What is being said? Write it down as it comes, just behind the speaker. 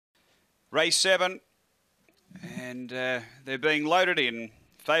Race 7. And they're being loaded in.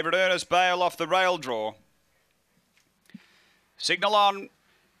 Favourite Ernest Bale off the rail draw. Signal on.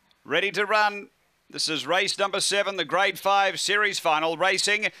 Ready to run. This is race number 7, the Grade 5 Series Final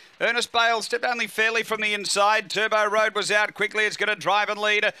racing. Ernest Bale stepped only fairly from the inside. Turbo Road was out quickly. It's going to drive and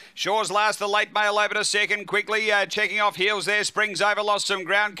lead. Shaw's Last, the late mail over to second. Quickly checking off heels there. Springs over, lost some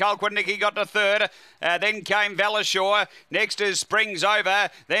ground. Kalquinnicki got to third. Then came Valashore. Next is Springs over.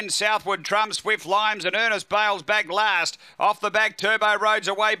 Then Southwood Trump, Swift Limes, and Ernest Bale's back last. Off the back, Turbo Road's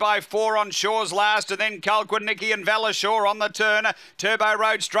away by 4 on Shaw's Last. And then Kalquinnicki and Valashore on the turn. Turbo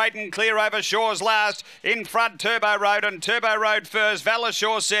Road straight and clear over Shaw's Last. In front, Turbo Road, and Turbo Road first.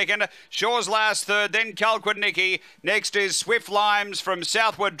 Valashore second. Shaw's Last third. Then Kalquinnicki. Next is Swift Limes from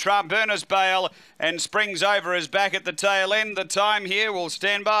Southwood Trump. Ernest Bale and Springs Over is back at the tail end. The time here will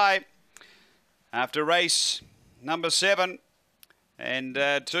stand by after race number 7. And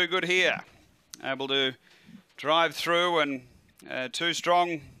Too Good Here. Able to drive through, and Too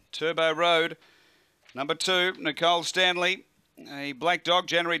Strong, Turbo Road. Number 2, Nicole Stanley. A Black Dog,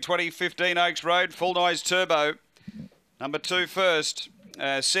 January 2015, Oaks Road, Full Noise Turbo. Number 2 first.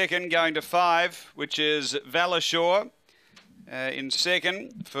 Second, going to 5, which is Valashore. In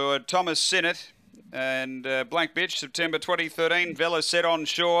second for Thomas Sinnott. And Black Bitch, September 2013, Vela Set on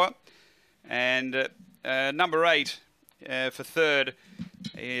Shore. And number 8 for third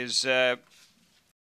is